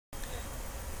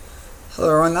Hello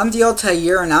everyone, I'm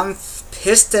Deadly-swordsman and I'm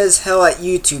pissed as hell at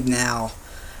YouTube now.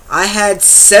 I had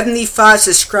 75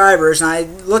 subscribers and I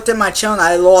looked at my channel and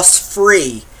I lost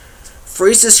three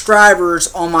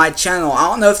subscribers on my channel. I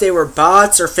don't know if they were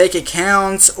bots or fake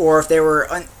accounts or if they were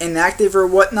inactive or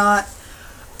whatnot.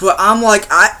 But I'm like,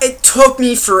 it took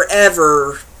me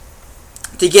forever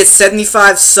to get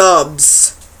 75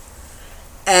 subs.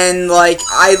 And like,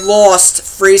 I lost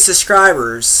 3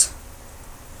 subscribers.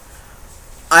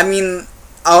 I mean,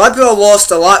 a lot of people lost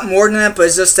a lot more than that, but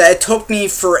it's just that it took me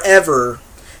forever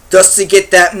just to get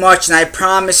that much, and I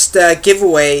promised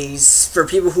giveaways for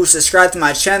people who subscribe to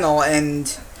my channel,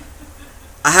 and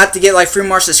I had to get like 3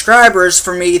 more subscribers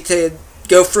for me to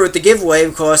go through with the giveaway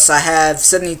because I have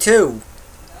 72.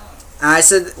 And I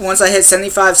said once I hit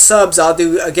 75 subs, I'll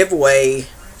do a giveaway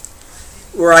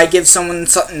where I give someone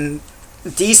something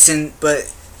decent,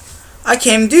 but I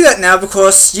can't even do that now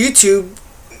because YouTube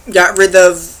got rid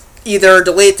of either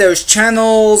delete those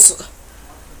channels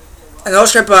and all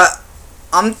that. But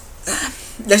I'm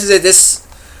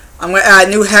gonna add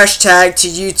a new hashtag to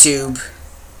YouTube.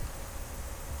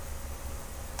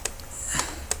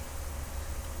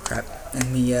 Crap, let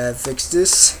me fix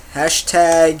this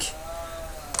hashtag.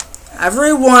 I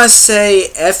really want to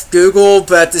say F Google,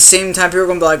 but at the same time people are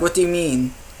gonna be like, what do you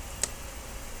mean?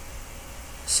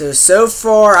 So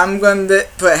far I'm gonna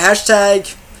put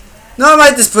hashtag. No, I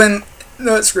might just put in,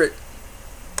 no, it's great.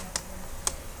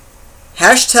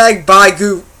 Hashtag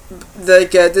byegoogle,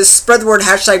 like, just spread the word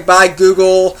hashtag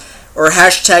byegoogle or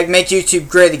hashtag make YouTube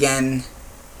great again.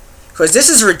 Because this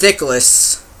is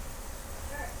ridiculous.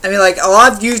 I mean, like, a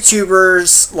lot of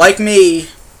YouTubers, like me,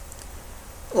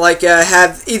 like,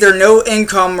 have either no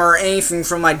income or anything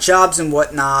from my jobs and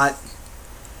whatnot.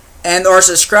 And our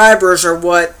subscribers are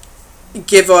what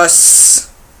give us,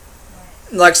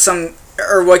 like,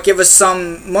 give us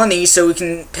some money so we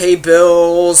can pay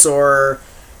bills or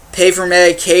pay for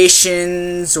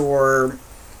medications or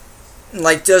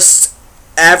like just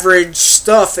average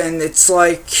stuff. And it's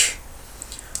like,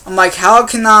 I'm like, how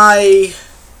can I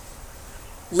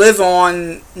live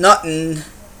on nothing?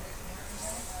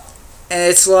 And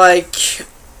it's like,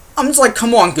 I'm just like,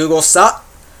 come on Google, stop.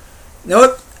 You know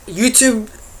what, YouTube,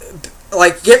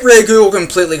 like, get rid of Google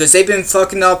completely because they've been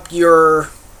fucking up your...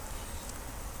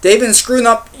 They've been screwing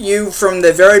up you from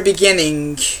the very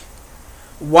beginning.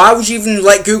 Why would you even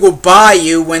let Google buy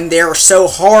you when they're so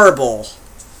horrible?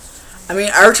 I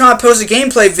mean, every time I post a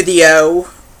gameplay video,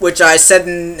 which I said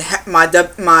in my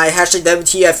hashtag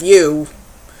WTFU,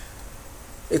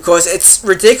 because it's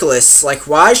ridiculous. Like,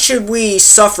 why should we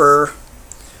suffer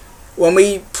when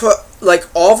we put like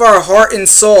all of our heart and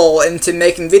soul into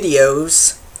making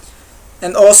videos?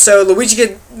 And also, Luigi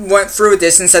Kid went through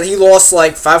this and said he lost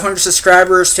like 500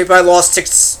 subscribers. PewDiePie lost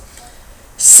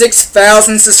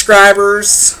 6,000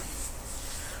 subscribers.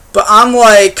 But I'm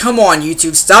like, come on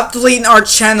YouTube, stop deleting our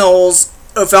channels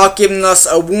without giving us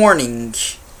a warning.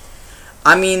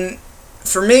 I mean,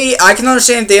 for me, I can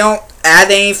understand if they don't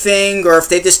add anything or if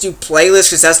they just do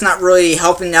playlists, because that's not really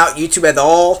helping out YouTube at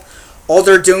all. All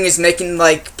they're doing is making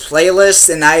like playlists,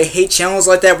 and I hate channels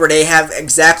like that where they have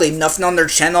exactly nothing on their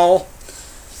channel.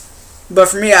 But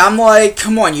for me, I'm like,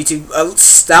 come on YouTube,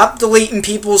 stop deleting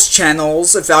people's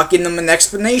channels without giving them an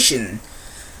explanation.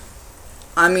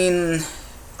 I mean,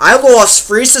 I lost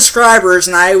 3 subscribers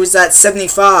and I was at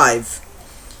 75.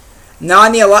 Now I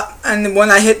need a lot, and when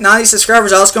I hit 90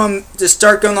 subscribers, I was going to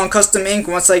start going on Custom Ink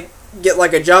once I get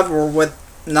like a job or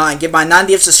whatnot, and give my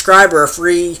 90th subscriber a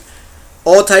free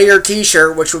all-tier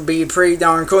t-shirt, which would be pretty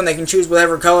darn cool, and they can choose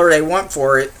whatever color they want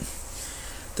for it.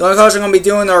 The only colors I'm going to be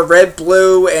doing are red,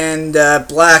 blue, and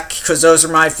black, because those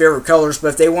are my favorite colors. But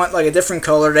if they want like a different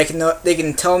color, they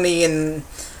can tell me in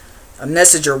a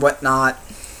message or whatnot.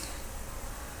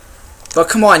 But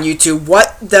come on YouTube,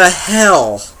 what the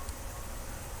hell?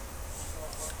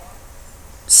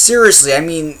 Seriously, I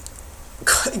mean,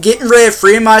 getting rid of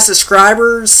 3 of my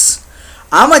subscribers?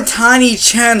 I'm a tiny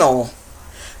channel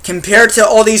compared to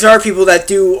all these other people that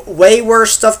do way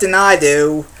worse stuff than I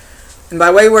do. And by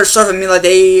way worse stuff, I mean like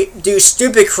they do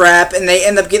stupid crap and they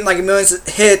end up getting like 1 million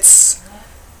hits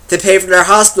to pay for their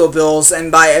hospital bills.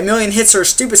 And by 1 million hits or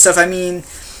stupid stuff, I mean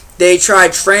they try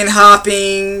train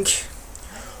hopping,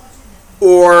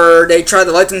 or they try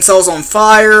to light themselves on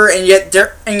fire, and yet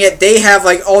they have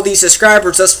like all these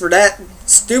subscribers just for that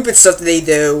stupid stuff that they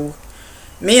do.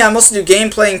 Me, I mostly do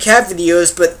gameplay and cat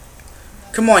videos, but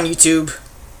come on YouTube,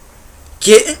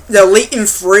 deleting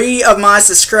 3 of my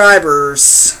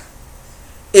subscribers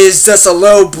is just a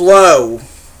low blow.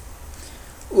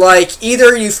 Like,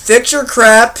 either you fix your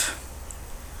crap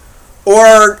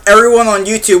or everyone on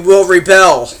YouTube will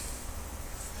rebel.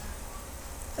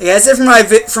 That's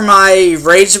it for my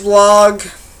rage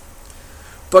vlog.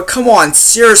 But come on,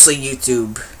 seriously,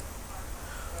 YouTube.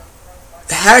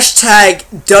 Hashtag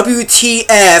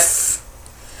WTF.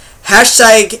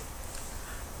 Hashtag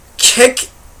kick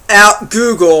out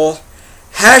Google.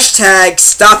 Hashtag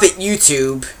stop it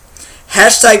YouTube.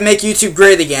 Hashtag make YouTube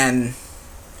great again.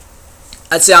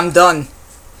 I'd say I'm done.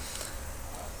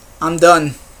 I'm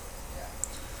done.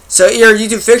 So either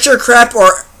YouTube fix your crap,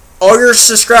 or all your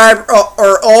subscribers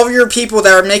or all of your people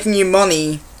that are making you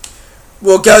money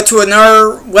will go to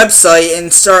another website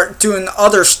and start doing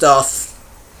other stuff.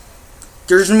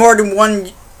 There's more than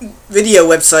one video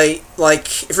website. Like,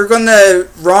 if you're gonna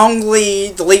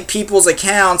wrongly delete people's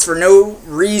accounts for no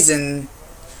reason,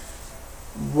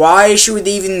 why should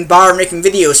we even bother making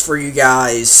videos for you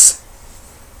guys?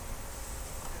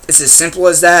 It's as simple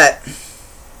as that.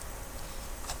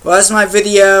 Well, that's my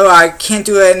video. I can't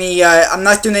do any, I'm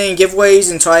not doing any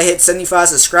giveaways until I hit 75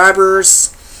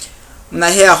 subscribers. When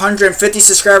I hit 150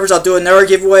 subscribers, I'll do another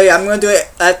giveaway. I'm going to do it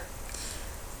at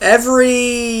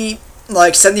every,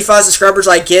 like, 75 subscribers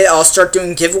I get, I'll start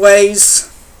doing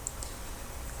giveaways.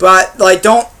 But, like,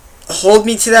 don't hold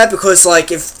me to that, because,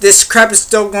 like, if this crap is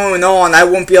still going on, I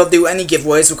won't be able to do any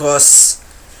giveaways, because,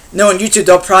 on YouTube,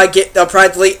 they'll probably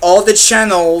delete all the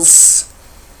channels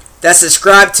that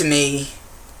subscribe to me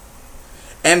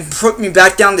and put me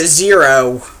back down to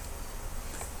 0.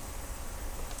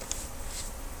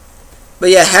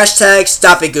 But yeah, hashtag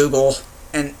stop it Google.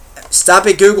 And stop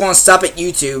it Google and stop it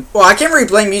YouTube. Well, I can't really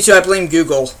blame YouTube, I blame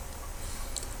Google.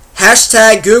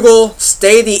 Hashtag Google,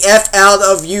 stay the F out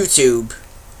of YouTube.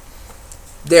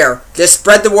 There, just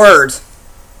spread the word.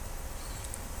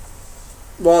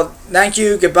 Well, thank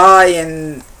you, goodbye,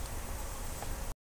 and